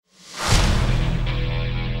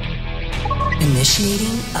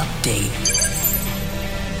Initiating update.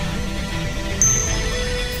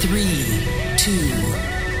 3, 2,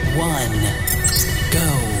 1, go.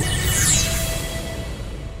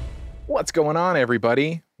 What's going on,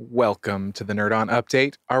 everybody? Welcome to the Nerd On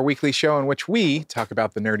Update, our weekly show in which we talk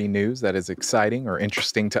about the nerdy news that is exciting or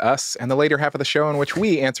interesting to us, and the later half of the show in which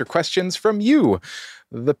we answer questions from you,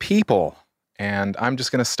 the people. And I'm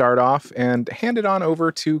just going to start off and hand it on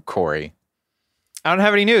over to Corey. I don't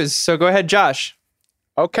have any news, so go ahead, Josh.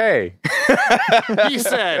 Okay. He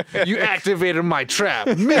said, you activated my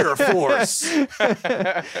trap. Mirror force.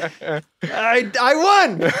 I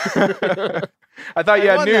won! I thought you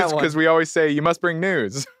had won news that one. because we always say you must bring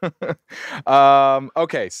news.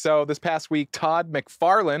 Okay, so this past week, Todd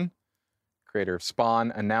McFarlane, creator of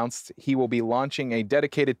Spawn, announced he will be launching a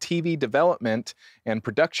dedicated TV development and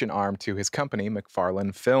production arm to his company,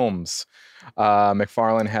 McFarlane Films.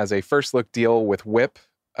 McFarlane has a first look deal with Whip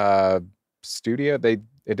Studio. They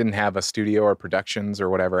didn't have a studio or productions or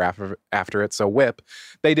whatever after it. So Whip,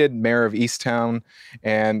 they did Mayor of Easttown,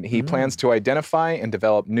 and he plans to identify and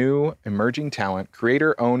develop new emerging talent,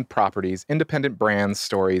 creator-owned properties, independent brands,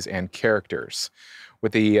 stories, and characters.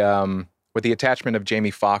 With the attachment of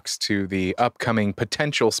Jamie Foxx to the upcoming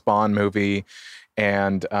potential Spawn movie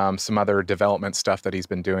and some other development stuff that he's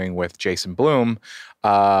been doing with Jason Blum,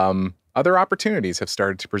 other opportunities have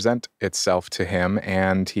started to present itself to him,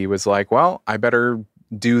 and he was like, well, I better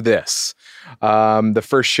do this. The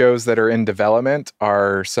first shows that are in development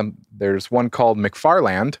are there's one called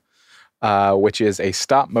McFarland, which is a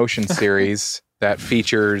stop motion series that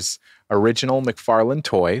features original McFarlane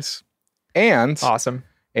toys, and Awesome.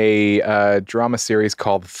 a drama series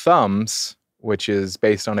called Thumbs, which is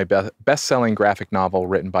based on a best-selling graphic novel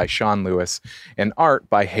written by Sean Lewis and art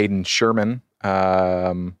by Hayden Sherman.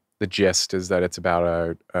 The gist is that it's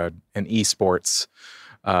about an esports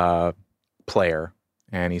player,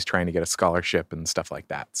 and he's trying to get a scholarship and stuff like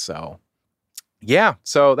that. So, yeah,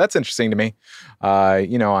 so that's interesting to me. I'm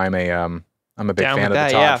a big Down fan of with that,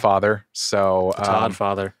 the Todd yeah. father. So, Todd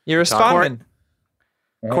father. You're a Spawnman.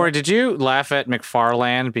 Corey, did you laugh at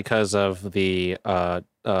McFarlane because of the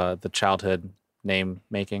childhood name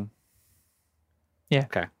making? Yeah.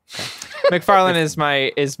 Okay. McFarlane is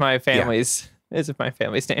my family's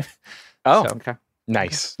name. Oh, So- Okay.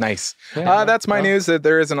 nice. Yeah, That's my well. news. That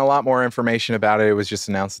there isn't a lot more information about it. It was just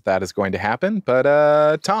announced that is going to happen.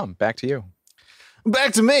 But Tom, back to you.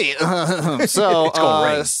 Back to me. So It's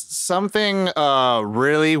gonna rain. something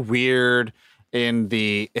really weird in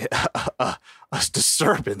the a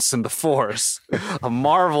disturbance in the force. A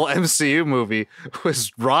Marvel MCU movie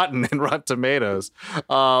was rotten in Rotten Tomatoes.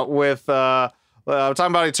 I'm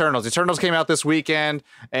talking about Eternals. Eternals came out this weekend,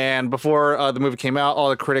 and before the movie came out, all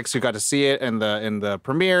the critics who got to see it in the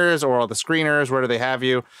premieres or all the screeners, where do they have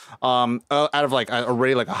you? Out of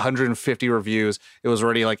already 150 reviews, it was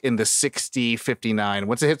already like in the 60, 59.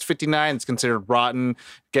 Once it hits 59, it's considered rotten.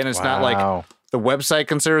 Again, it's not like Wow. the website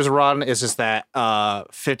considers rotten. It's just that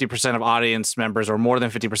 50% of audience members, or more than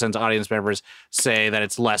 50% of audience members, say that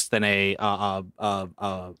it's less than a 3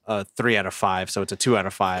 out of 5. So it's a 2 out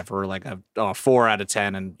of 5, or like a 4 out of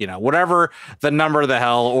 10, and whatever the number of the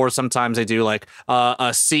hell. Or sometimes they do like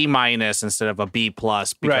a C- instead of a B+,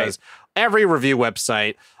 because Right. every review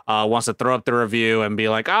website wants to throw up the review and be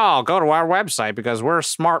like, oh, go to our website because we're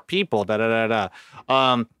smart people.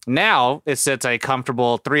 Now it sits a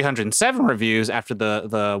comfortable 307 reviews after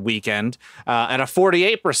the weekend at a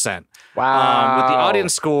 48%. Wow. With the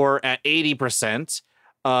audience score at 80%,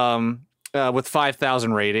 with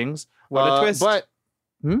 5,000 ratings. What a twist. But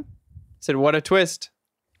Said, what a twist.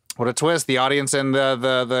 what a twist. The audience and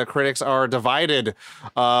the critics are divided.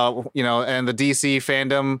 And the DC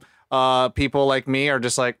fandom people like me are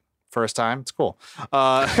just like, first time, it's cool.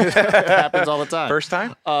 It happens all the time. First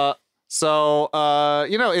time?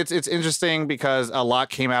 It's interesting because a lot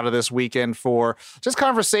came out of this weekend for just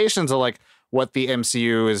conversations of like what the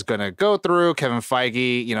MCU is going to go through. Kevin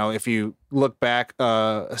Feige, if you look back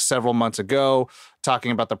several months ago,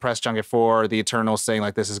 talking about the press junket for the Eternals, saying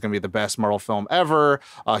like this is going to be the best Marvel film ever.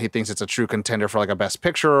 He thinks it's a true contender for like a Best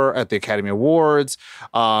Picture at the Academy Awards.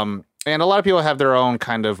 And a lot of people have their own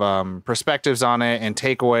kind of perspectives on it and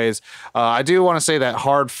takeaways. I do want to say that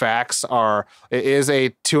hard facts are, it is a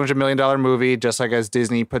 $200 million movie, just like as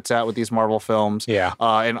Disney puts out with these Marvel films. Yeah.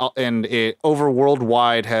 And it over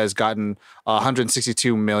worldwide has gotten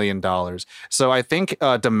 $162 million. So I think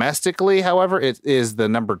domestically, however, it is the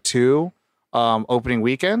number 2 opening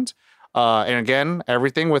weekend. And again,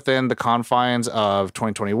 everything within the confines of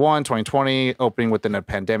 2021, 2020, opening within a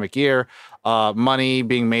pandemic year. Money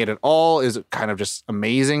being made at all is kind of just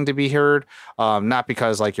amazing to be heard. Not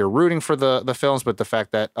because like you're rooting for the films, but the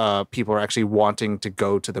fact that people are actually wanting to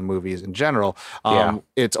go to the movies in general.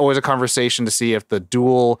 It's always a conversation to see if the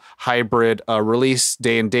dual hybrid release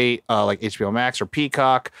day and date, like HBO Max or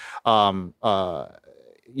Peacock, what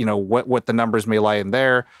the numbers may lie in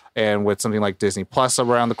there, and with something like Disney Plus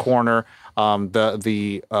around the corner,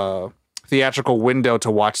 the theatrical window to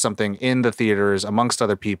watch something in the theaters amongst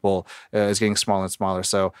other people is getting smaller and smaller.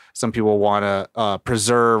 So some people want to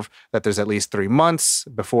preserve that there's at least 3 months.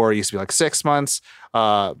 Before it used to be like 6 months.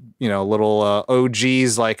 Little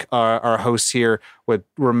OGs like our hosts here would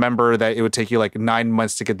remember that it would take you like 9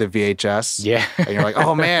 months to get the VHS. Yeah. And you're like,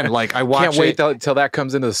 oh man, like I watch Can't wait till that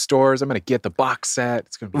comes into the stores. I'm going to get the box set.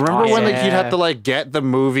 It's going to be Remember awesome. when like you'd have to like get the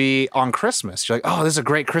movie on Christmas? You're like, oh, this is a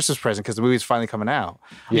great Christmas present because the movie's finally coming out.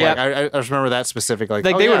 Yeah. Like, I just remember that specific. Like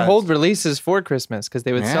they would hold releases for Christmas because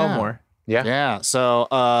they would sell more. Yeah. So,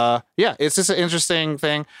 it's just an interesting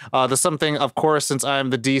thing. There's something, of course, since I'm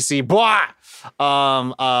the DC boy.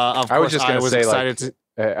 I was just going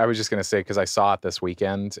to say, because I saw it this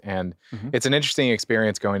weekend, and it's an interesting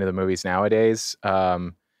experience going to the movies nowadays,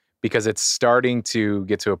 because it's starting to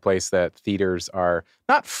get to a place that theaters are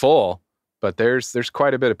not full, but there's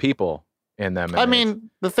quite a bit of people in them. I mean,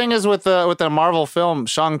 the thing is with the Marvel film,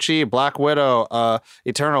 Shang-Chi, Black Widow,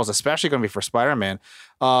 Eternals, especially going to be for Spider-Man.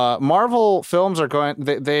 Marvel films are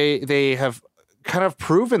they have kind of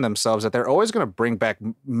proven themselves that they're always going to bring back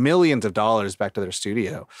millions of dollars back to their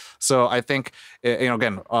studio. So I think,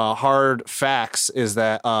 again, hard facts is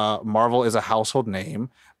that Marvel is a household name.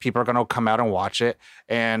 People are going to come out and watch it.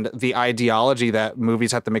 And the ideology that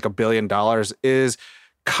movies have to make $1 billion is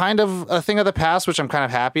kind of a thing of the past, which I'm kind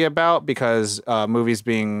of happy about, because movies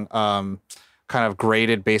being kind of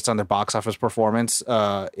graded based on their box office performance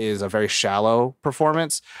is a very shallow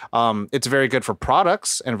performance. It's very good for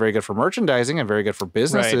products and very good for merchandising and very good for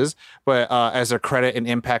businesses, but as their credit and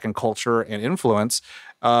impact and culture and influence,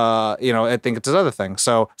 I think it's another thing.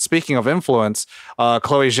 So speaking of influence,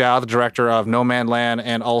 Chloe Zhao, the director of No Man Land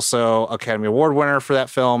and also Academy Award winner for that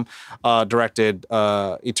film, directed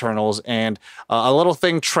Eternals. And a little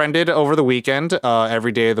thing trended over the weekend,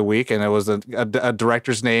 every day of the week, and it was a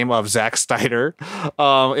director's name of Zack Snyder.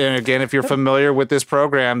 And again, if you're familiar with this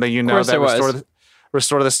program, then you know that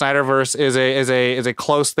Restore the Snyderverse is a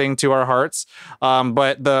close thing to our hearts.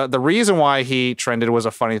 But the reason why he trended was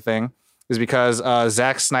a funny thing. Is because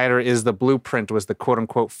Zack Snyder is the blueprint was the quote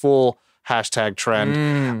unquote full hashtag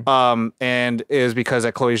trend, and is because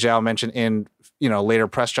that Chloe Zhao mentioned in later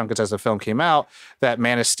press junkets as the film came out that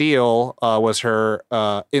Man of Steel was her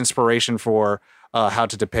inspiration for how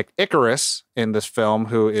to depict Icarus in this film,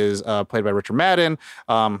 who is played by Richard Madden,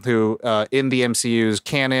 who in the MCU's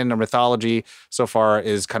canon or mythology so far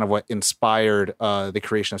is kind of what inspired the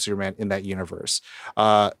creation of Superman in that universe,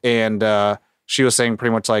 and she was saying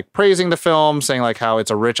pretty much like praising the film, saying like how it's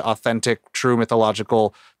a rich, authentic, true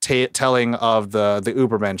mythological telling of the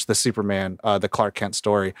Ubermensch, the Superman, the Clark Kent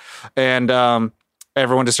story. And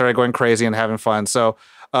everyone just started going crazy and having fun. So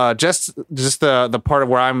just the part of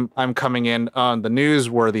where I'm coming in on the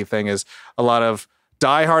newsworthy thing is a lot of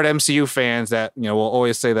diehard MCU fans that, will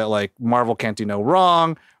always say that like Marvel can't do no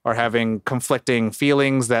wrong, are having conflicting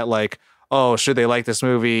feelings that like, oh, should they like this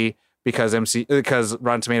movie because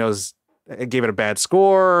Rotten Tomatoes gave it a bad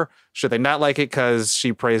score? Should they not like it because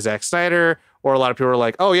she praised Zack Snyder? Or a lot of people are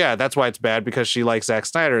like, oh yeah, that's why it's bad because she likes Zack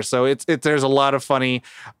Snyder. So there's a lot of funny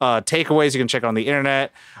takeaways you can check on the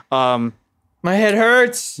internet. My head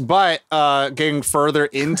hurts. But getting further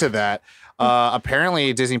into that,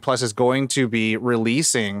 apparently Disney Plus is going to be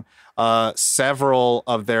releasing several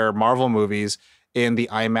of their Marvel movies in the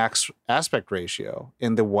IMAX aspect ratio,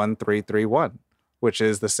 in the 1:3:1. Which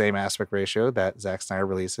is the same aspect ratio that Zack Snyder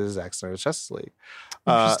releases Zack Snyder's Justice League.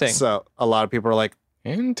 Interesting. So a lot of people are like,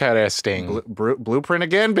 interesting. Blueprint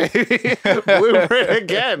again, baby. Blueprint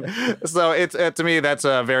again. So it's to me, that's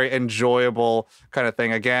a very enjoyable kind of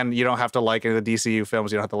thing. Again, you don't have to like any of the DCU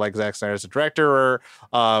films. You don't have to like Zack Snyder as a director,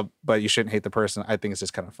 but you shouldn't hate the person. I think it's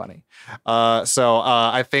just kind of funny. So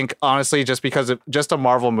I think, honestly, just because of just a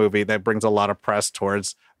Marvel movie that brings a lot of press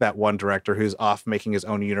towards that one director who's off making his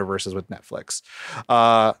own universes with Netflix.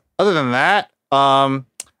 Other than that, I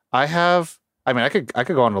could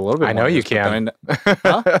go on a little bit. I know you can.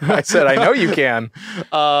 Huh? I said, I know you can.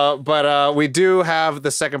 But we do have the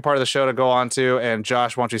second part of the show to go on to. And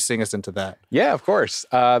Josh, why don't you sing us into that? Yeah, of course.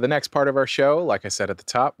 The next part of our show, like I said at the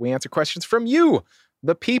top, we answer questions from you,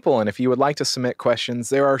 the people. And if you would like to submit questions,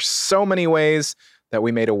 there are so many ways that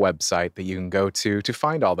we made a website that you can go to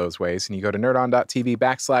find all those ways. And you go to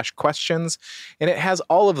nerdon.tv/questions, and it has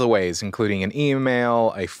all of the ways, including an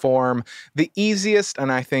email, a form. The easiest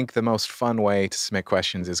and I think the most fun way to submit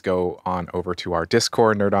questions is go on over to our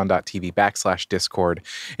Discord, nerdon.tv/Discord.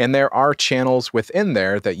 And there are channels within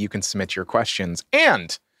there that you can submit your questions.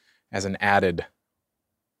 And as an added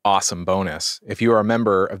awesome bonus, if you are a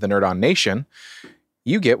member of the Nerd On Nation,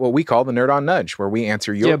 you get what we call the Nerd On Nudge, where we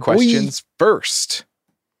answer your questions first.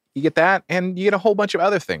 You get that, and you get a whole bunch of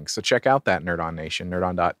other things. So check out that Nerd On Nation,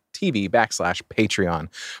 nerdon.tv/Patreon.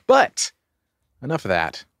 But enough of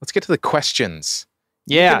that. Let's get to the questions.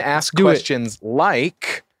 Yeah. You can ask questions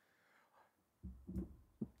like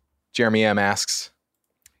Jeremy M. asks,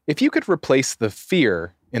 if you could replace the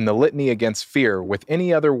fear in the litany against fear with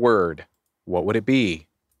any other word, what would it be?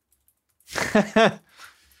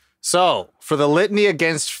 So, for the litany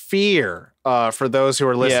against fear, for those who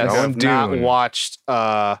are listening who have not watched...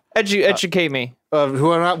 educate me.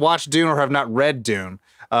 Who have not watched Dune or have not read Dune,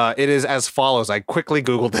 it is as follows. I quickly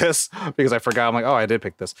Googled this because I forgot. I'm like, oh, I did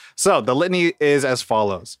pick this. So, the litany is as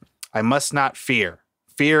follows. I must not fear.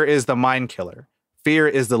 Fear is the mind killer. Fear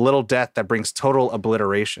is the little death that brings total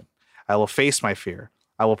obliteration. I will face my fear.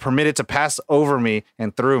 I will permit it to pass over me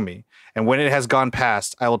and through me. And when it has gone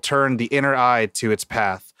past, I will turn the inner eye to its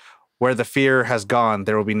path. Where the fear has gone,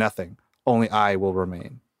 there will be nothing. Only I will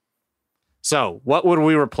remain. So, what would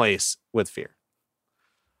we replace with fear?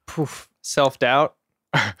 Poof. Self-doubt.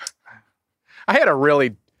 I had a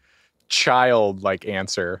really childlike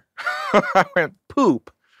answer. I went,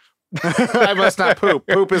 poop. I must not poop.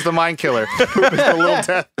 Poop is the mind killer. Poop is the little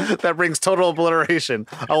death that brings total obliteration.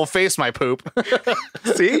 I will face my poop.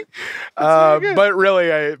 See? But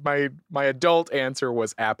really, my adult answer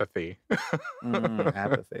was apathy.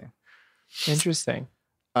 Apathy. Interesting.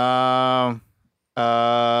 For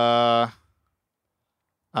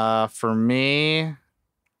me,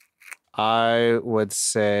 I would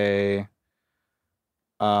say,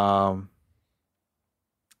 because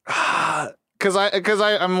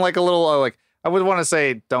I'm like a little like I would want to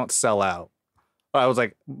say don't sell out. But I was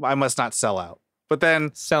like I must not sell out. But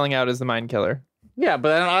then Selling out is the mind killer. yeah, but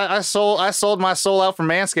then I sold my soul out for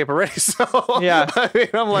Manscaped already. So Yeah. I mean,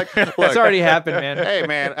 I'm like, look, It's already happened, man. hey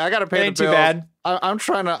man, I gotta pay Ain't the too bills. bad. I'm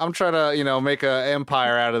trying to make an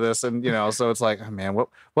empire out of this, and so it's like, oh, man,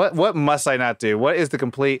 what must I not do? What is the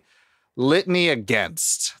complete litany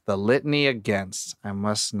against? The litany against. I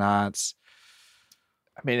must not.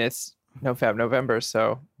 I mean, it's NoFap November,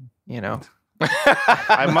 so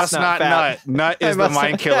I must not nut. Nut is the must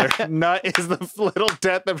mind not- killer. Nut is the little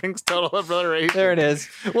death that brings total obliteration. There it is.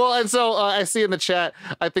 Well, and so I see in the chat,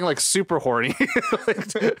 I think like super horny.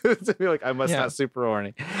 To be like, I must not super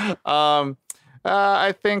horny.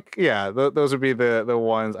 I think those would be the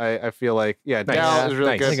ones. I feel like Dow is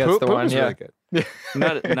really Nice. good. I think that's the Poop one, is really yeah.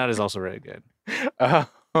 good. Nut is also really good.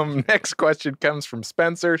 Next question comes from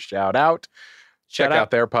Spencer. Shout out. Check Shout out.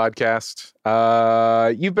 out their podcast.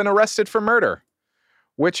 You've been arrested for murder.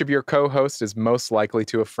 Which of your co-hosts is most likely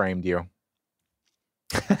to have framed you?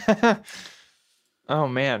 Oh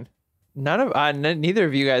man, neither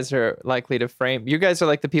of you guys are likely to frame. You guys are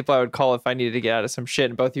like the people I would call if I needed to get out of some shit,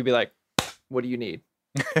 and both of you'd be like, "What do you need?"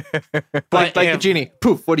 like the genie.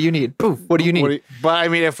 Poof. What do you need? Poof. What do you need? But I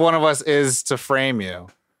mean, if one of us is to frame you,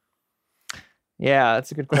 Yeah,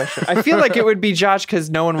 that's a good question. I feel like it would be Josh because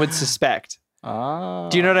no one would suspect. Do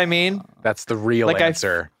you know what I mean? That's the real Like,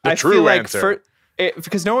 answer. I The true feel like answer.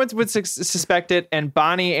 because no one would suspect it, and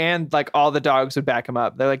Bonnie and like all the dogs would back him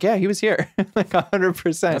up. They're like, "Yeah, he was here, like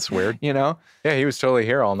 100%." That's weird. Yeah, he was totally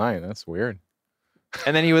here all night. That's weird.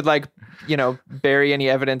 and then he would like, bury any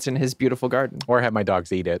evidence in his beautiful garden. Or have my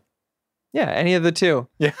dogs eat it. Yeah, any of the two.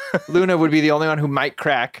 Yeah. Luna would be the only one who might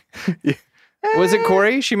crack. Yeah. Was it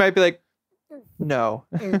Corey? She might be like, no.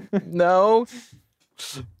 No.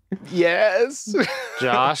 Yes.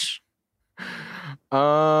 Josh.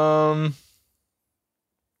 Man.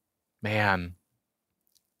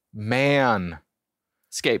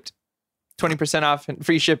 Escaped. 20% off and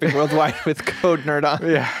free shipping worldwide with code NERDON.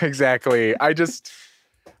 Yeah, exactly. I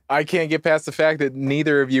can't get past the fact that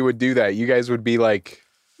neither of you would do that. You guys would be like,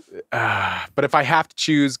 but if I have to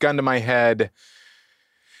choose, gun to my head,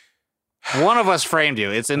 One of us framed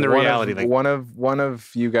you. It's in the reality. One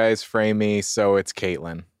of you guys frame me, so it's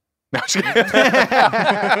Caitlin. No, I'm just kidding.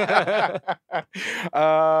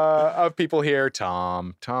 Of people here,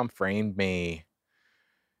 Tom framed me.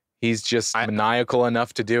 He's just maniacal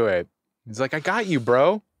enough to do it. He's like, I got you,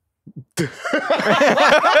 bro.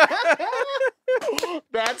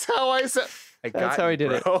 That's how I said. That's how he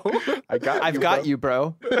did it. I've got you,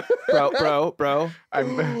 bro. Bro.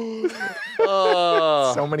 I'm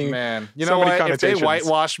Oh, so many. man. You so know many what? If they connotations.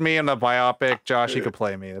 whitewash me in a biopic, Josh, you could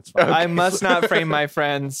play me. That's fine. I must not frame my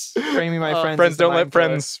friends. Framing my friends. Friends is the don't let mind killer.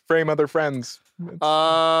 friends frame other friends.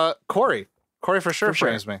 Corey. Corey for sure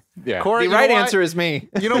frames me. Yeah. Corey, The right answer is me.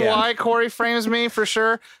 You know Yeah. why Corey frames me for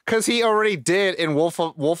sure? Because he already did in Wolf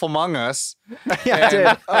Among Us. Yeah, I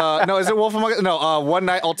did. No, is it Wolf Among Us? No, One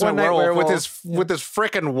Night Ultimate One Night Werewolf Werewolf. with his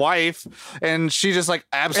freaking wife, and she just like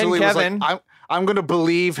absolutely was Kevin. like, I'm gonna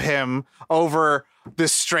believe him over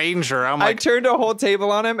this stranger. I'm I like, turned a whole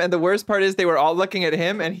table on him, and the worst part is they were all looking at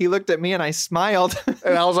him, and he looked at me, and I smiled.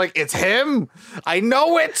 and I was like, it's him. I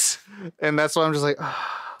know it. And that's why I'm just like,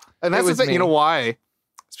 and that's the was thing. me. You know why?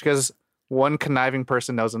 It's because one conniving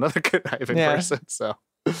person knows another conniving Yeah. person. So.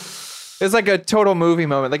 It was like a total movie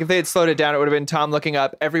moment. Like if they had slowed it down, it would have been Tom looking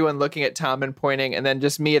up, everyone looking at Tom and pointing, and then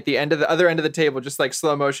just me at the other end of the table, just like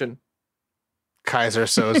slow motion. Kaiser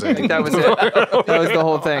Soze. I think that was it. That was the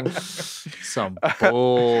whole thing. Some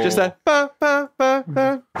bull. Just that. Ba, ba, ba,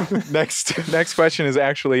 ba. Next question is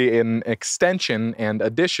actually an extension and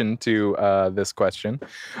addition to this question,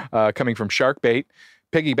 coming from Sharkbait.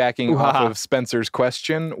 Piggybacking off Ooh-ha-ha. of Spencer's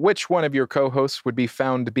question, which one of your co-hosts would be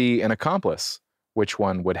found to be an accomplice? Which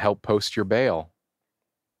one would help post your bail?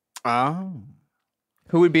 Oh.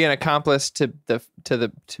 Who would be an accomplice to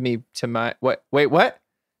my what? Wait, what?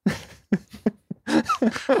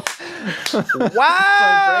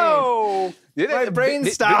 Wow! My brain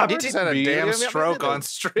stopped. Just had a damn stroke on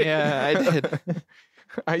stream. Yeah, I did.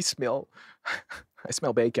 I smell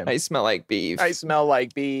bacon. I smell like beef. I smell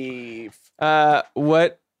like beef.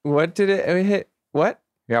 What did it hit? What?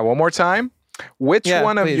 Yeah, one more time. Which Yeah,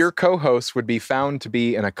 one of please. your co-hosts would be found to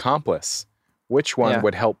be an accomplice? Which one Yeah.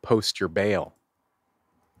 would help post your bail?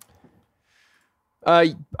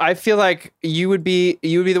 I feel like you would be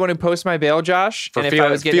the one who posts my bail, Josh. For and if I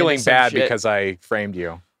was getting feeling into some bad shit- because I framed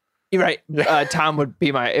you. You're right. Tom would be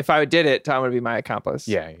if I did it, Tom would be my accomplice.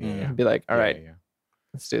 Yeah. He'd be like, all right, Yeah.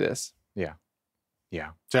 let's do this.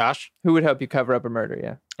 Josh? Who would help you cover up a murder?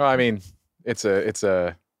 Yeah. Well, I mean, it's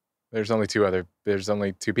a. There's only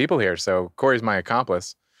two people here, so Corey's my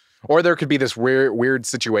accomplice. Or there could be this weird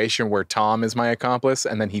situation where Tom is my accomplice,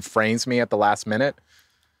 and then he frames me at the last minute,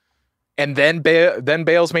 and then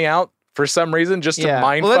bails me out for some reason just to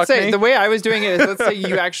mind Well, let's fuck say me. the way I was doing it is, let's say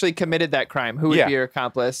you actually committed that crime. Who would Yeah. be your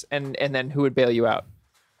accomplice, and then who would bail you out?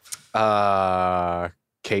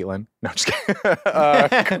 Caitlin. No, just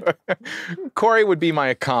kidding. Corey would be my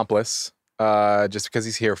accomplice, just because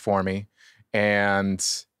he's here for me, and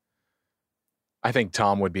I think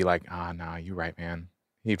Tom would be like, "No, you're right, man."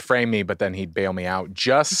 He'd frame me, but then he'd bail me out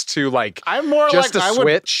just to like, I'm more just like to I would.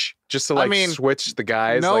 switch, just to I like mean, switch the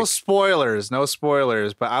guys. No like, spoilers,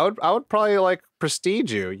 but I would probably like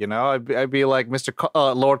prestige you. You know, I'd be like Mr.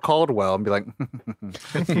 Lord Caldwell and be like,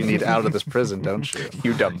 you need out of this prison, don't you?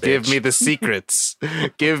 you dumb bitch. Give me the secrets.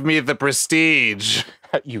 Give me the prestige.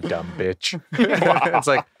 you dumb bitch. It's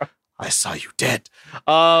like, I saw you dead.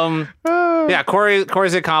 Yeah, Corey's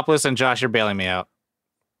the accomplice, and Josh, you're bailing me out.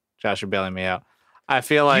 I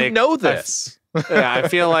feel like you know this. I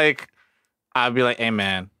feel like I'd be like, hey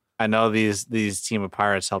man, I know these team of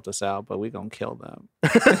pirates helped us out, but we gonna kill them.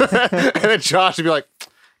 And then Josh would be like,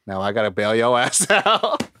 no, I gotta bail your ass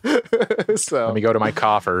out. So Let me go to my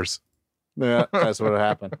coffers. yeah, that's what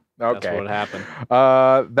happened. Okay. That's what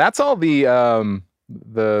happened. That's all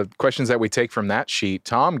the questions that we take from that sheet.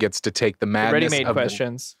 Tom gets to take the madness Ready-made of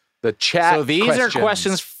questions. the chat. So these are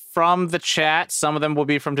questions from the chat. Some of them will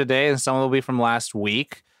be from today, and some will be from last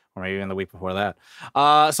week, or maybe even the week before that.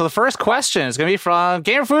 So the first question is going to be from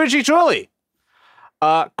Gamer Fuji Julie.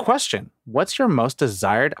 Question: what's your most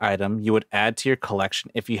desired item you would add to your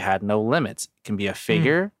collection if you had no limits? It can be a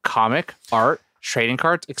figure, comic, art, trading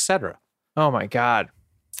cards, etc. Oh my god.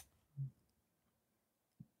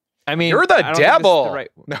 I mean, You're the I don't think devil.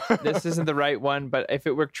 This isn't the right one, but if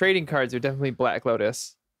it were trading cards, it would definitely Black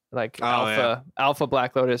Lotus. Like Oh, Alpha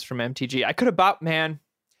Black Lotus from MTG. I could have bought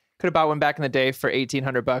one back in the day for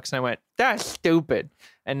 $1,800, and I went, that's stupid.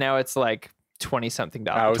 And now it's like $20-something.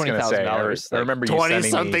 I was going to say, $20,000. I remember you sending me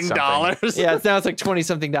something. $20-something. Yeah, now it's like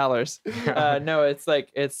 $20-something. No, it's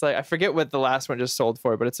like I forget what the last one just sold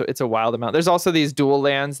for, but it's a wild amount. There's also these dual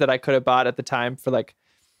lands that I could have bought at the time for like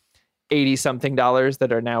 $80-something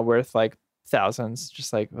that are now worth like thousands.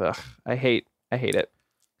 Just like, ugh, I hate it.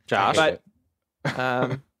 Josh, But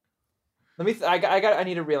let me. I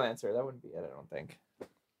need a real answer. That wouldn't be it. I don't think.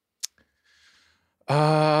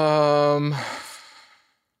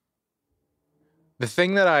 The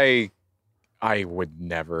thing that I would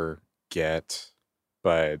never get,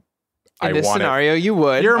 but In this want it. scenario, you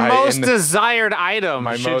would. Your I- most in the- desired item.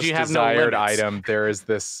 My should most you have desired no limits. item. There is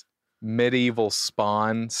this medieval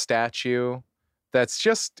Spawn statue that's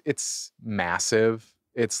just, it's massive.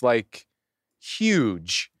 It's like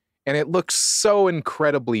huge and it looks so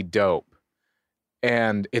incredibly dope.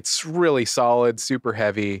 And it's really solid, super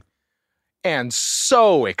heavy, and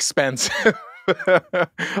so expensive.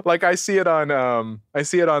 Like I see it on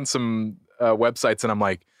some websites and I'm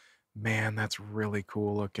like, man, that's really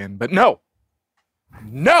cool looking. But no.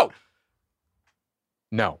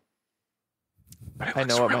 But it I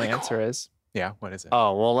looks know what really my cool. answer is. Yeah, what is it?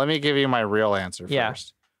 Oh, well, let me give you my real answer Yeah.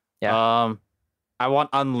 first. Yeah. I want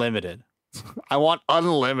unlimited. I want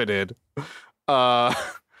unlimited.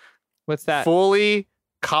 What's that? Fully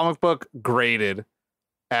comic book graded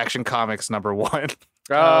Action Comics #1.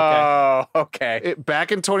 Oh, okay.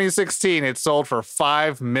 Back in 2016, it sold for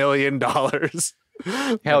 $5 million. Hell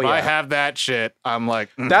If yeah. I have that shit, I'm like,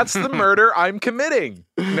 That's the murder I'm committing.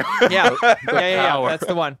 Yeah. Yeah. power. That's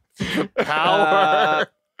the one. power.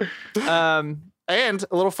 Um, And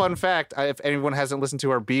a little fun fact, if anyone hasn't listened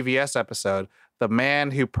to our BVS episode, the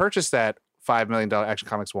man who purchased that $5 million Action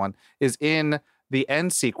Comics one is in the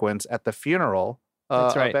end sequence at the funeral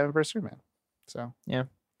That's right. of Batman vs. Superman. So Yeah.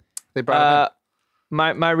 they brought him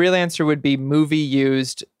my real answer would be movie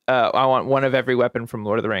used. I want one of every weapon from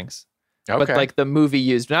Lord of the Rings, Okay. but like the movie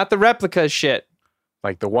used, not the replica shit.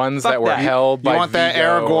 Like the ones Fuck that were that. held in. by You want that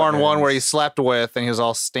Vigo Aragorn one and- where he slept with and he was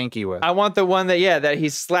all stinky with. I want the one that he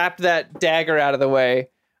slapped that dagger out of the way.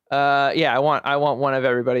 I want one of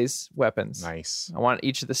everybody's weapons. Nice. I want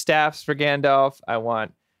each of the staffs for Gandalf. I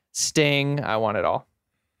want Sting. I want it all.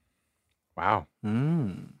 Wow.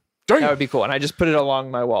 That would be cool. And I just put it along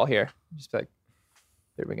my wall here. Just like,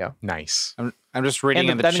 there we go. Nice. I'm just reading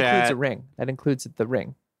in the that chat. includes a ring. That includes the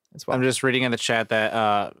ring as well. I'm just reading in the chat that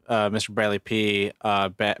Mr. Bradley P. A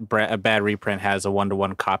bad reprint has a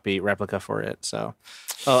 1-to-1 copy replica for it. So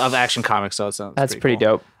of Action Comics. So it sounds That's pretty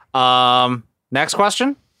dope. dope. Next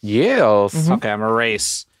question. Yes. Okay, I'm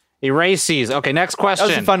erase these. Okay, next question.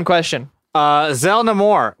 That was a fun question. Zelda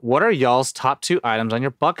Moore, what are y'all's top 2 items on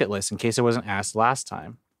your bucket list in case it wasn't asked last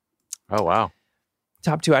time? Oh, wow.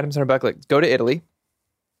 Top 2 items on our bucket list. Go to Italy.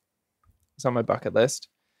 It's on my bucket list.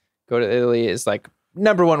 Go to Italy is like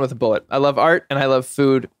 #1 with a bullet. I love art and I love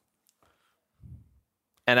food.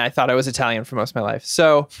 And I thought I was Italian for most of my life.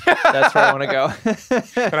 So that's where I want to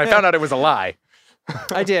go. And I found out it was a lie.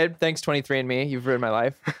 I did. Thanks, 23andMe. You've ruined my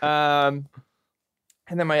life. And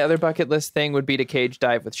then my other bucket list thing would be to cage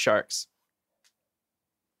dive with sharks.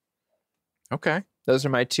 Okay. Those are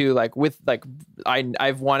my 2,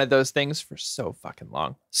 I've wanted those things for so fucking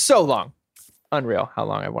long. So long. Unreal how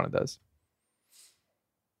long I wanted those.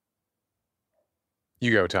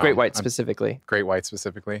 You go, Tom. Great white specifically. Great white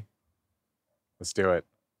specifically. Let's do it.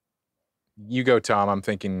 You go, Tom. I'm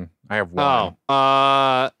thinking I have one.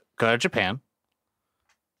 Go to Japan.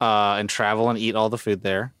 And travel and eat all the food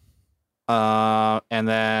there. And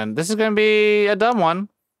then this is gonna be a dumb one,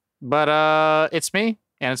 but it's me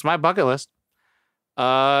and it's my bucket list.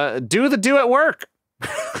 Do at work.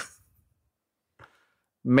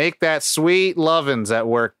 Make that sweet lovin's at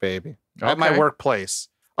work, baby. At my Okay. workplace.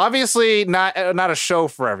 Obviously not a show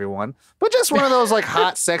for everyone, but just one of those like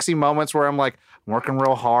hot, sexy moments where I'm like, I'm working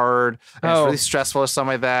real hard and it's Oh. really stressful or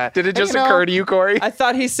something like that. Did it And, just you know, occur to you, Corey? I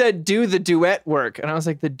thought he said do the duet work. And I was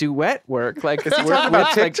like, the duet work? Like, Is he work talking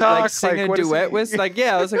about with, TikTok? Like sing Like, a what is duet he- with? Like,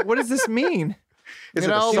 yeah. I was like, what does this mean? Is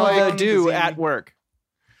you it a know, Do song? the like, do Does he- at work.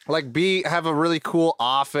 like have a really cool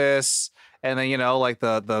office, and then like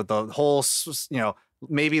the whole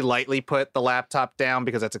maybe lightly put the laptop down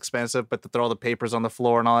because that's expensive, but to throw the papers on the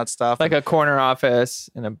floor and all that stuff. Like a corner office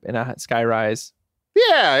in a sky rise.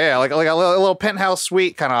 yeah, like a little penthouse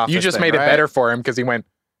suite kind of office. You just thing, made it right? better for him because he went,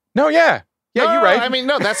 no, yeah, you're right. I mean,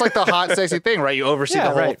 no, that's like the hot, sexy thing, right? You oversee Yeah, the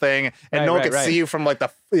whole right. thing, and Right, no one right, can see you from like the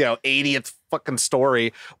 80th fucking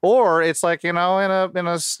story, or it's like in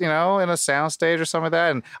a sound stage or something like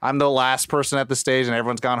that, and I'm the last person at the stage, and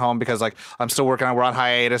everyone's gone home because like I'm still working on we're on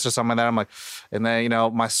hiatus or something like that. I'm like, and then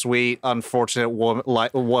my sweet unfortunate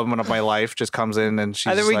woman of my life just comes in and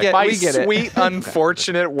she's I think just we like, get- My we it. sweet,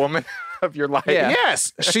 unfortunate woman of your life. Yeah.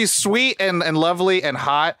 yes, she's sweet and lovely and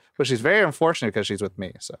hot, but she's very unfortunate because she's with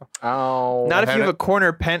me. So Oh. Not if you having have a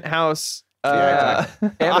corner penthouse. Yeah,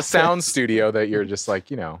 and a office. sound studio that you're just like,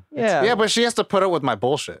 Yeah. yeah, but she has to put up with my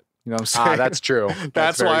bullshit. You know what I'm saying? that's true.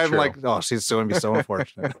 That's very why I'm true. like, oh, she's going to be so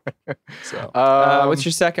unfortunate. So What's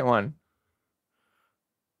your second one?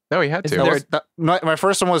 No, he had Isn't to. there- my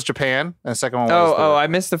first one was Japan, and the second one was I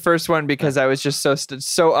missed the first one because I was just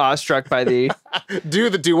so awestruck by the do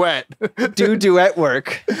the duet. do duet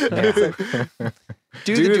work.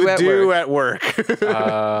 Do the duet work. at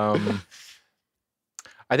work.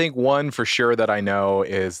 I think one for sure that I know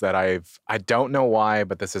is that I don't know why,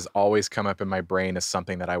 but this has always come up in my brain as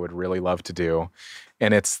something that I would really love to do.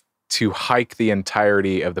 And it's to hike the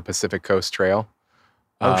entirety of the Pacific Coast Trail.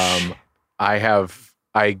 I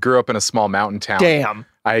grew up in a small mountain town. Damn.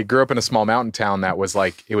 I grew up in a small mountain town that was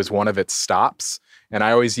like, it was one of its stops. And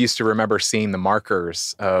I always used to remember seeing the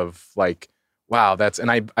markers of like, wow, and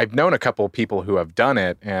I've known a couple of people who have done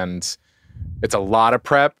it, and it's a lot of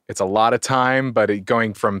prep. It's a lot of time, but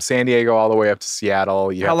going from San Diego all the way up to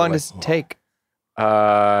Seattle. How long does it take?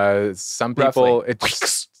 Some people,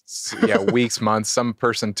 Weeks. Weeks, months. Some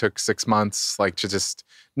person took 6 months, like to just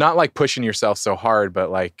not like pushing yourself so hard, but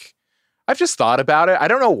like, I've just thought about it. I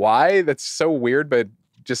don't know why. That's so weird, but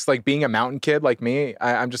just like being a mountain kid like me,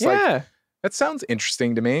 I'm just like, that sounds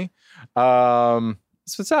interesting to me.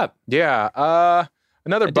 That's what's up. Yeah.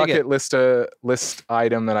 Another bucket list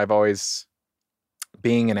item that I've always,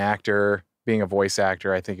 being an actor, being a voice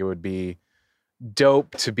actor, I think it would be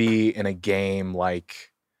dope to be in a game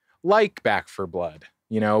like Back 4 Blood,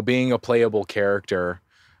 being a playable character,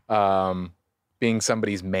 being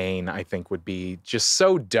somebody's main, I think would be just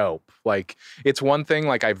so dope. Like, it's one thing,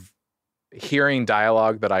 like hearing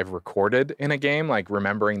dialogue that I've recorded in a game, like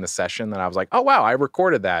remembering the session that I was like, oh wow, I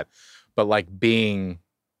recorded that. But like being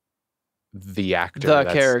the actor,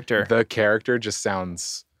 the character just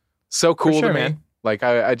sounds so cool to me, man. Like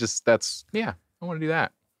I want to do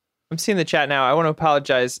that. I'm seeing the chat now. I want to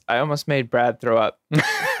apologize. I almost made Brad throw up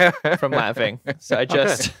from laughing. So I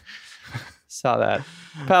just saw that.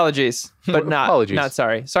 Apologies, but not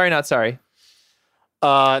sorry. Sorry, not sorry.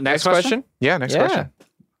 Next question? Yeah, next question.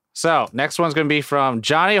 So next one's going to be from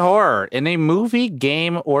Johnny Horror. In a movie,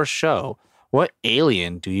 game, or show, what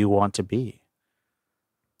alien do you want to be?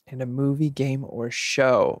 In a movie, game, or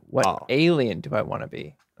show, what alien do I want to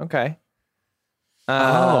be? Okay.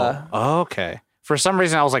 Okay. For some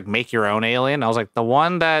reason, I was like, make your own alien. I was like, the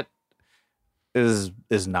one that is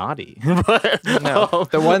naughty. But, no,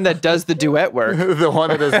 the one that does the duet work. The one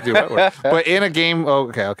that does the duet work. But in a game,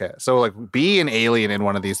 okay. So like, be an alien in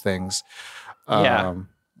one of these things.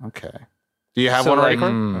 Okay. Do you have one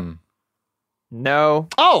already? No.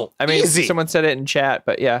 Oh, I mean, easy. Someone said it in chat,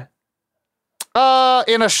 but yeah.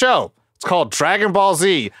 In a show. It's called Dragon Ball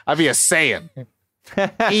Z. I'd be a Saiyan.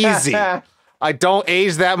 Easy. I don't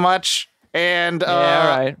age that much, and all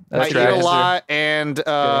right. I eat a lot, and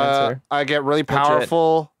I get really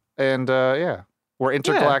powerful, and we're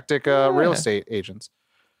intergalactic real estate agents.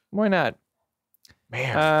 Why not?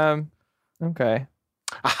 Man. Okay.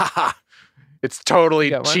 It's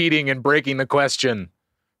totally cheating and breaking the question.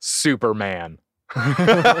 Superman.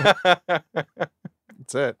 That's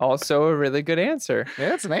it. Also a really good answer.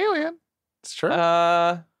 Yeah, it's an alien. It's true.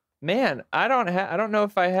 Man, I don't know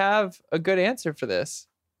if I have a good answer for this.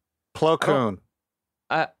 Plo Koon.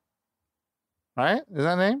 Right? Is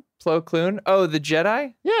that name? Plo Koon? Oh, the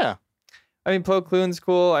Jedi? Yeah. I mean, Plo Koon's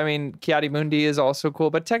cool. I mean, Ki-Adi-Mundi is also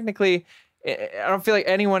cool. But technically, I don't feel like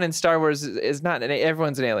anyone in Star Wars is not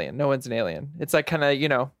everyone's an alien. No one's an alien. It's like kind of,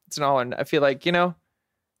 it's an all in. I feel like, do you know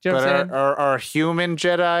what I'm saying? Are human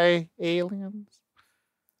Jedi aliens?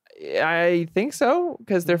 I think so,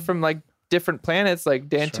 because they're from like different planets, like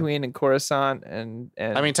Dantooine and Coruscant, and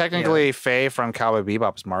I mean, technically, Faye from Cowboy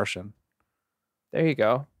Bebop's Martian. There you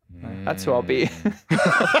go. That's who I'll be.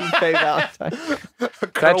 Faye Valentine.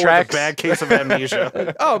 That tracks. A bad case of amnesia.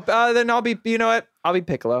 Then I'll be. You know what? I'll be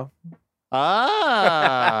Piccolo.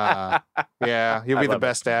 Yeah, you'll be the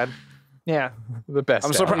best dad. Yeah, the best.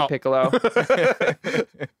 I'm so proud, Piccolo.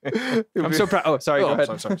 I'm so proud. Oh, sorry. Go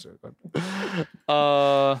ahead.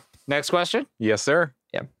 Sorry. Next question. Yes, sir.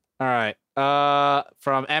 Yeah. All right.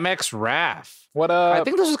 From MX Raf. What up? I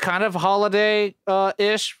think this is kind of holiday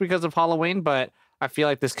ish because of Halloween, but I feel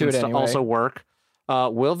like this could also work.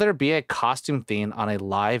 Will there be a costume theme on a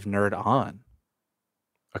live Nerd On?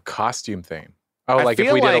 A costume theme? Oh, like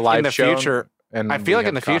if we did a live show. Future, and I feel like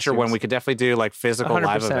in the future when we could definitely do like physical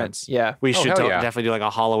live events. Yeah. We should definitely do like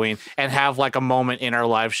a Halloween and have like a moment in our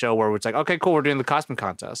live show where it's like, okay, cool, we're doing the costume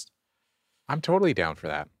contest. I'm totally down for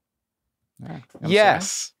that. Yeah,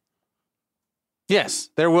 yes. Yes,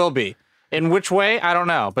 there will be. In which way? I don't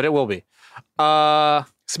know, but it will be.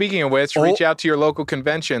 Speaking of which, reach out to your local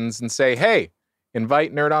conventions and say, hey,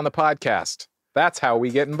 invite Nerd on the podcast. That's how we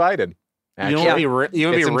get invited. Actually, you know what would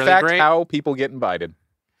be really great? How people get invited.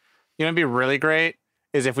 You know what would be really great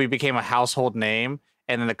is if we became a household name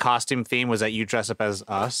and then the costume theme was that you dress up as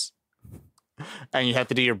us and you have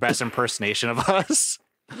to do your best impersonation of us.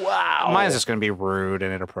 Wow. Mine's just going to be rude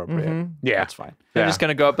and inappropriate. Yeah. That's fine. I'm just going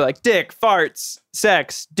to go up and be like, dick, farts,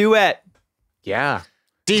 sex, duet. Yeah.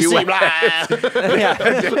 DC.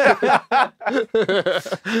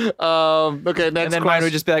 Okay, next And then mine question.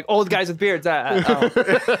 would just be like old guys with beards. Oh.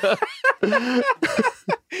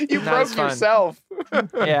 You Not broke as fun. yourself.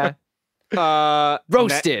 Yeah.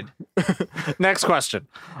 Roasted. Next question.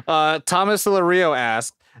 Thomas Lario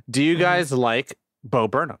asked, do you guys like Bo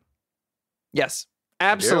Burnham? Yes.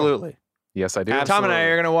 Absolutely. Yes, I do. Absolutely. Tom and I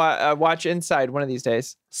are gonna watch Inside one of these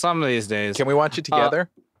days. Some of these days. Can we watch it together?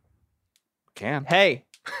 Can. Hey.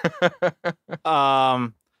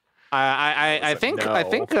 I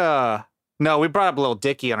think no, we brought up Lil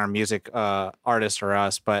Dicky on our music artist or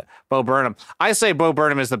us, but Bo Burnham. I say Bo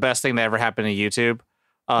Burnham is the best thing that ever happened to YouTube.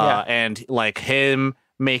 And like him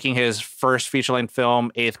making his first feature-length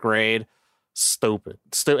film, 8th grade, stupid.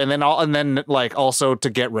 And then like also to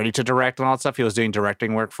get ready to direct and all that stuff, he was doing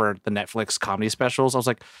directing work for the Netflix comedy specials. I was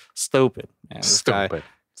like, stupid. Man, this guy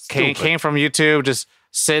came from YouTube, just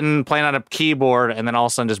sitting, playing on a keyboard, and then all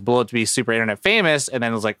of a sudden just blew up to be super internet famous. And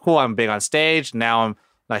then it was like, cool, I'm big on stage. Now I'm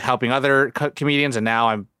like helping other comedians, and now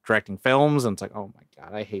I'm directing films. And it's like, oh my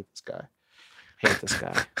God, I hate this guy.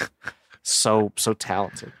 So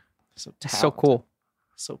talented. So cool.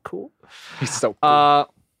 So cool. He's so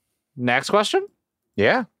cool. Next question.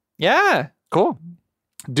 Yeah. Yeah. Cool.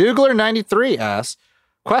 Dougler93 asks,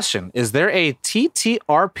 question, is there a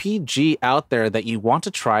TTRPG out there that you want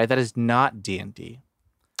to try that is not D&D?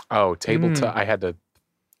 Oh, tabletop. I had to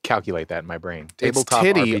calculate that in my brain. Tabletop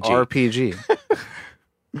it's titty RPG.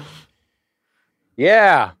 RPG.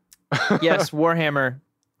 Yeah. Yes. Warhammer.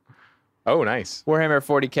 Oh, nice. Warhammer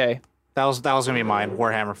 40K. That was gonna be mine.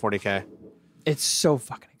 Warhammer 40K. It's so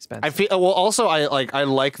fucking expensive. I feel well. Also, I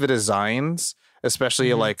like the designs,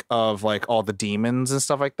 especially like of like all the demons and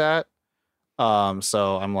stuff like that.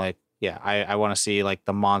 So I'm like, yeah, I want to see like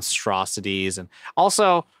the monstrosities, and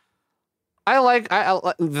also I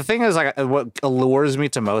the thing is like what allures me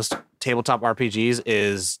to most tabletop RPGs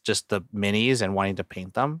is just the minis and wanting to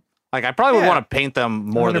paint them. Like I probably would want to paint them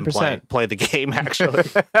more 100%. than play the game. Actually,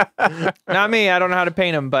 Not me. I don't know how to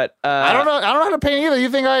paint them, but I don't know how to paint either. You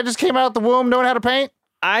think I just came out the womb knowing how to paint?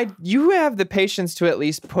 You have the patience to at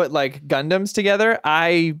least put like Gundams together.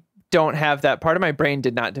 I don't have that. Part of my brain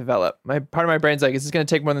did not develop. Part of my brain's like, is this going to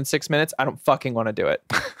take more than 6 minutes? I don't fucking want to do it.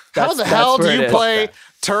 How the hell do where you it is. play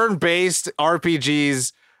turn-based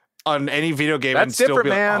RPGs on any video game and That's still different, be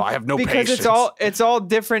like, man. oh, I have no Because patience. it's all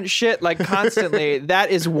different shit. Like constantly,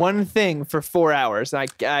 that is one thing for 4 hours. I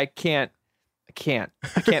can't paint.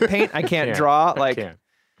 I can't draw. Like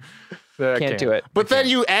can't do it. But then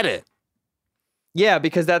you edit. Yeah,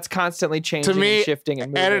 because that's constantly changing To me, and shifting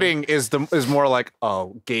and moving. editing is more like,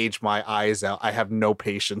 oh, gauge my eyes out. I have no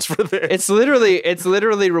patience for this. It's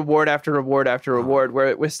literally reward after reward after reward.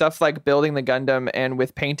 Where with stuff like building the Gundam and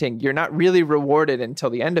with painting, you're not really rewarded until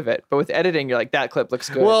the end of it. But with editing, you're like, that clip looks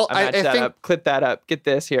good. Well, I match that think- up, clip that up, get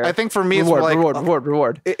this here. I think for me, reward, it's more like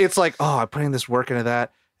reward. It's like, oh, I'm putting this work into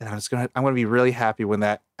that, and I'm gonna be really happy when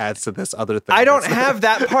that adds to this other thing. I don't have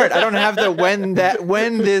that part. I don't have the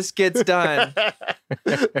when this gets done.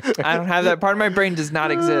 I don't have that part. My brain does not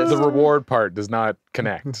exist. The reward part does not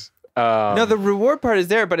connect. No, the reward part is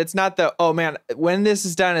there, but it's not the, oh man, when this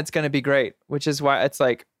is done, it's going to be great, which is why it's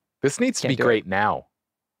like, This needs to be Can't do great now.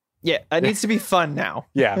 yeah, it needs to be fun now.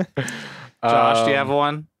 Yeah. Josh, do you have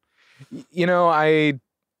one? You know, I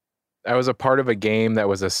was a part of a game that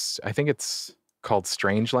was I think it's called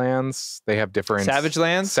Strange Lands. They have different Savage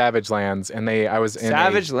Lands? Savage Lands, and I was in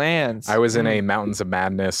Savage Lands. I was in a Mountains of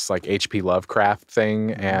Madness like HP Lovecraft thing,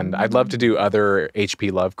 and I'd love to do other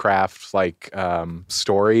HP Lovecraft like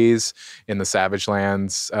stories in the Savage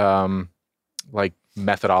Lands like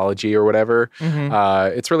methodology or whatever.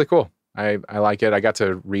 It's really cool. I like it. I got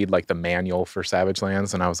to read like the manual for Savage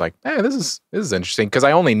Lands, and I was like, "Hey, this is interesting," because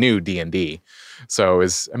I only knew D&D, so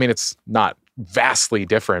it's not vastly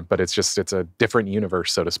different, but it's a different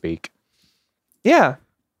universe, so to speak. Yeah,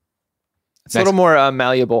 it's a little more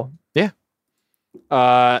malleable. Yeah.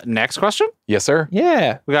 Next question. Yes, sir.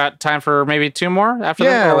 Yeah, We got time for maybe two more after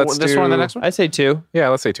Yeah, this, or let's this one and the do- next one. I'd say 2, Yeah,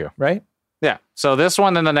 let's say 2. right? Yeah. So this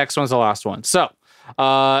one, then the next one's the last one. So,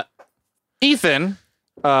 Ethan,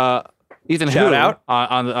 Shout who, out.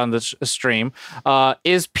 on the stream,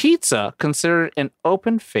 is pizza considered an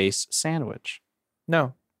open face sandwich?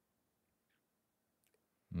 No,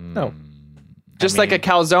 No. Mm. just like a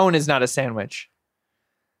calzone is not a sandwich.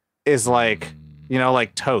 Is like,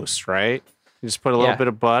 like toast, right? You just put a little Yeah. bit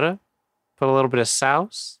of butter, put a little bit of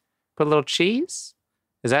sauce, put a little cheese.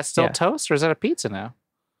 Is that still Yeah. toast, or is that a pizza now?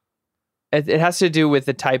 It has to do with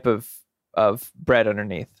the type of bread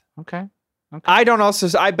underneath. Okay. I don't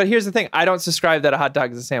but here's the thing. I don't subscribe that a hot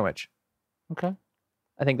dog is a sandwich. Okay.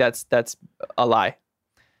 I think that's a lie. I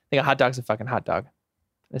think a hot dog's a fucking hot dog.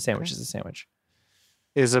 A sandwich is a sandwich.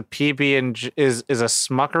 Is a PB and is a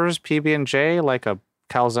Smucker's PB and J like a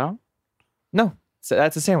calzone? No, so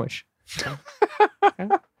that's a sandwich.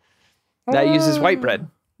 That uses white bread.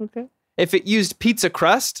 Okay. If it used pizza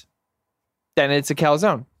crust, then it's a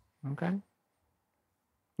calzone. Okay.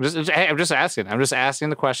 I'm just asking. I'm just asking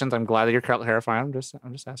the questions. I'm glad that you're clarifying. I'm just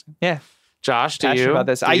asking. Yeah. Josh, Passionate about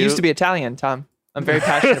this. I used to be Italian, Tom. I'm very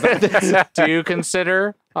passionate about this. Do you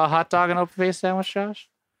consider a hot dog an open-faced sandwich, Josh?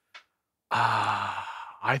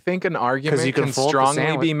 I think an argument you can can fold the strongly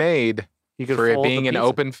sandwich. be made You could for it fold the being an pizza.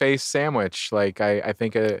 open-faced sandwich. Like I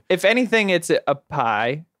think If anything, it's a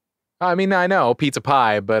pie. I mean, I know pizza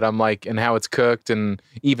pie, but I'm like, and how it's cooked, and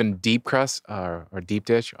even deep crust or deep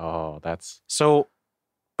dish. Oh, that's. So,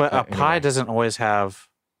 but a Anyway. pie doesn't always have.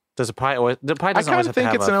 Does a pie always? The pie I doesn't kind always of have to think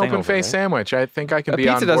have it's a an thing over open-faced it. sandwich. I think I can A be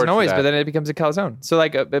on pizza board doesn't for always, that. but then it becomes a calzone. So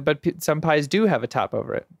like, some pies do have a top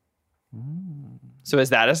over it. So is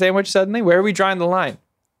that a sandwich suddenly? Where are we drawing the line?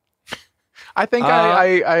 I think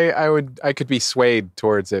I could be swayed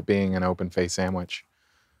towards it being an open-faced sandwich.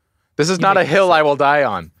 This is not a make me hill I will die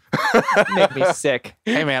on. Make me sick.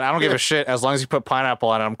 Hey man, I don't give a shit as long as you put pineapple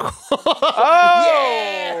on it. I'm cool.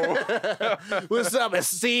 Oh! What's up, it's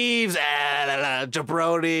Steve's?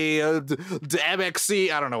 Jabroni,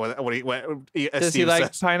 MXC. I don't know what Does Steve he like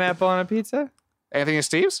says. pineapple on a pizza? Anthony and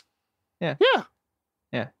Steve's? Yeah. Yeah.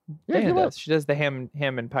 Yeah. Yeah, he Dana loves- does. She does the ham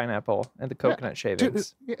and pineapple and the coconut Dude,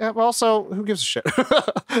 shavings. yeah, also, who gives a shit?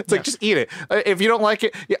 It's like, just eat it. If you don't like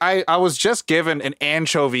it, I was just given an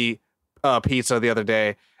anchovy pizza the other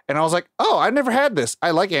day, and I was like, oh, I've never had this.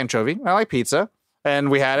 I like anchovy. I like pizza.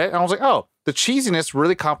 And we had it, and I was like, oh, the cheesiness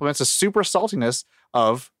really complements the super saltiness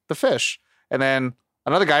of the fish. And then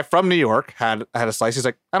another guy from New York had a slice. He's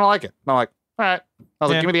like, I don't like it. And I'm like, all right. I was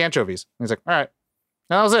like, Yeah. give me the anchovies. And he's like, all right.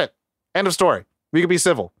 And that was it. End of story. We could be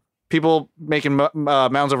civil. People making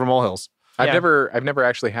mounds over molehills. I've Yeah. never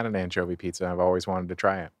actually had an anchovy pizza. I've always wanted to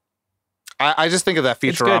try it. I just think of that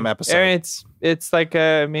It's Futurama good. episode. I mean, it's like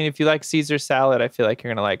I mean, if you like Caesar salad, I feel like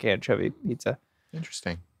you're gonna like anchovy pizza.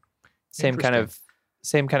 Interesting. Same kind of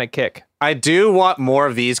kick. I do want more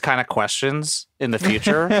of these kind of questions in the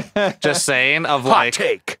future. Just saying, of like,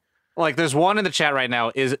 take. like there's one in the chat right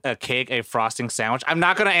now. Is a cake a frosting sandwich? I'm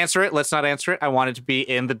not gonna answer it. Let's not answer it. I want it to be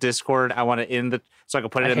in the Discord. I want it in the so I can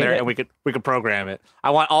put it I in hate there it. and we could program it.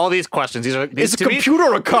 I want all these questions. These Is a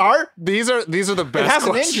computer a car? These are the best. It has an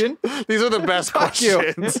questions. engine. These are the best Fuck you.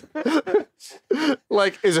 questions.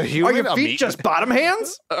 Like, is a Are human your a feet meat? just bottom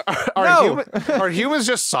hands? Are, are humans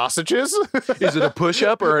just sausages? Is it a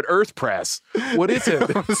push-up or an earth press? What is it?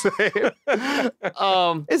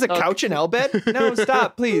 Is a couch an L bed? No,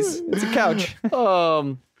 stop, please. It's a couch.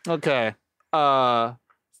 Okay.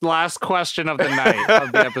 Last question of the night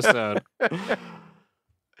of the episode.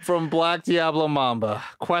 From Black Diablo Mamba.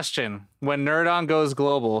 Question. When Nerd On goes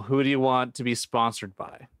global, who do you want to be sponsored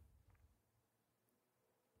by?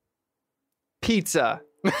 Pizza.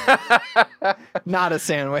 Not a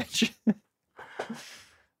sandwich.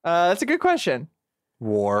 That's a good question.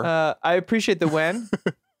 War. I appreciate the when.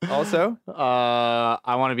 Also,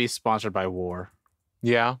 I want to be sponsored by War.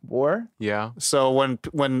 Yeah, war. yeah. So when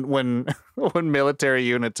military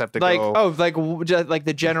units have to Like go, just like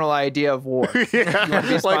the general idea of war. yeah, You wanna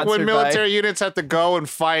be like when sponsored military units have to go and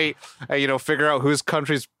fight, figure out whose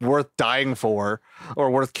country's worth dying for or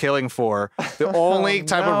worth killing for. The only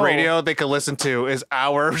type of no. radio they can listen to is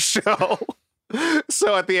our show.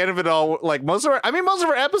 So at the end of it all, like most of our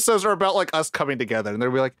episodes are about like us coming together, and they'll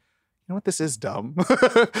be like, you know what, this is dumb.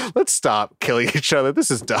 Let's stop killing each other. This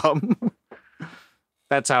is dumb.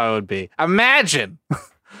 That's how it would be. Imagine.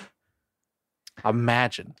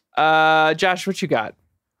 Josh, what you got?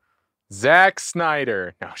 Zack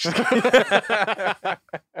Snyder. No, just kidding.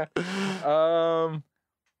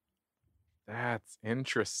 That's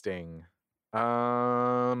interesting.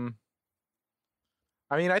 I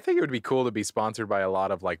mean, I think it would be cool to be sponsored by a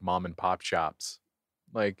lot of like mom and pop shops,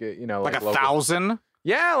 like Like like 1,000.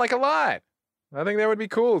 Yeah, like a lot. I think that would be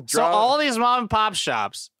cool. So all these mom and pop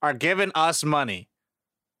shops are giving us money.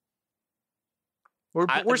 we're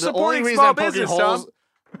The only supporting reason small I'm poking business, holes- Tom.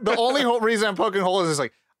 The only reason I'm poking holes is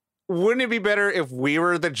like, wouldn't it be better if we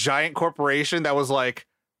were the giant corporation that was like,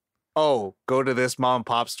 oh, go to this mom and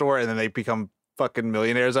pop store, and then they become fucking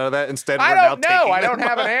millionaires out of that? Instead, I we're don't now know. taking I don't them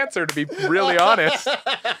have an answer, to be really honest.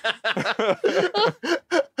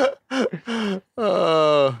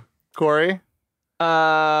 Corey?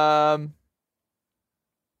 If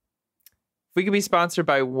we could be sponsored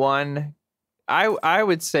by one, I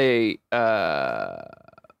would say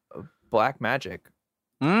Black Magic.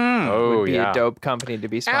 would be a dope company to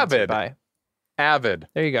be sponsored by. Avid.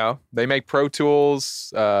 There you go. They make Pro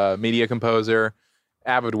Tools, Media Composer.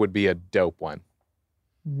 Avid would be a dope one.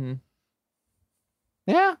 Mm-hmm.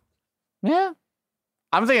 Yeah.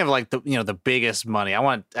 I'm thinking of like the biggest money. I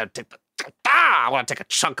want to take a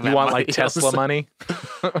chunk of that. You want money. like Tesla money?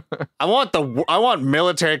 I want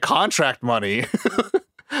military contract money.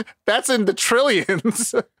 That's in the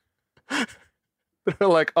trillions. They're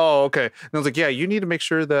like, oh, okay. And I was like, yeah, you need to make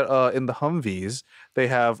sure that in the Humvees they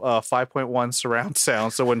have 5.1 surround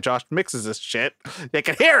sound, so when Josh mixes this shit, they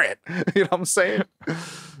can hear it. You know what I'm saying?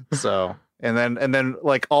 So, and then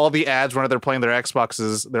like all the ads when they're playing their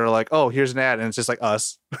Xboxes, they're like, oh, here's an ad, and it's just like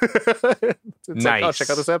us. It's nice. like, oh,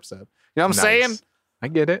 check out this episode. You know what I'm saying? I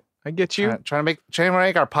get it. I get you. Trying to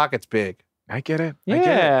make our pockets big. I get it. Yeah. I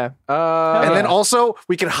get it. And then also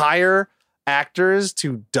we can hire actors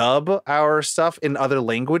to dub our stuff in other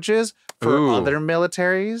languages for other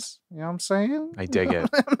militaries. You know what I'm saying? I dig it.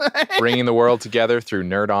 Bringing the world together through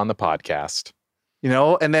Nerd on the Podcast. You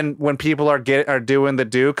know, and then when people are doing the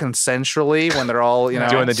do consensually, when they're all,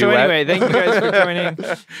 doing the so duet. Anyway, thank you guys for joining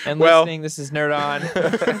and listening. This is Nerd On.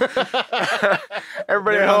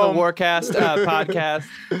 Everybody Nerd at On home. the Warcast podcast.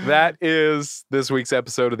 That is this week's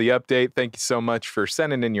episode of The Update. Thank you so much for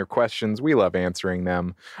sending in your questions. We love answering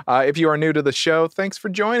them. If you are new to the show, thanks for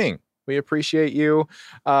joining. We appreciate you.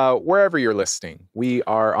 Wherever you're listening, we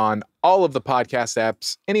are on all of the podcast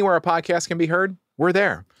apps. Anywhere a podcast can be heard, we're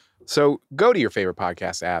there. So go to your favorite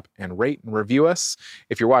podcast app and rate and review us.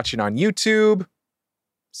 If you're watching on YouTube,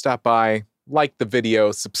 stop by, like the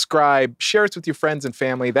video, subscribe, share it with your friends and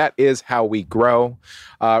family. That is how we grow.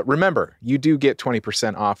 Remember, you do get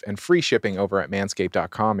 20% off and free shipping over at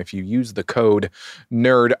manscaped.com if you use the code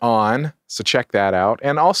NERDON. So check that out.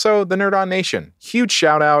 And also the Nerd On Nation. Huge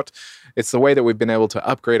shout out. It's the way that we've been able to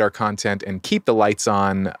upgrade our content and keep the lights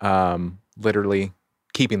on, literally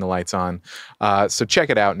keeping the lights on. So check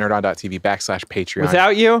it out, nerdon.tv/Patreon.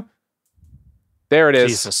 Without you? There it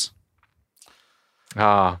is. Jesus.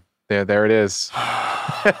 There it is.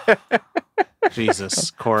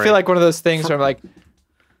 Jesus, Corey. I feel like one of those things where I'm like,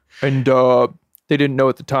 and they didn't know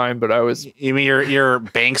at the time, but I was. You mean you're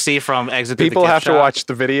Banksy from Exit Through the People Gift have Shop? to watch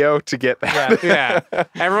the video to get that. Yeah.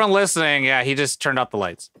 Everyone listening, he just turned off the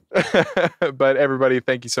lights. But everybody,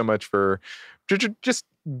 thank you so much for just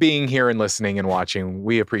being here and listening and watching.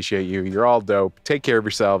 We appreciate you. You're all dope. Take care of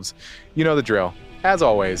yourselves. You know the drill. As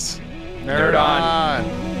always, Nerd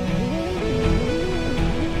on.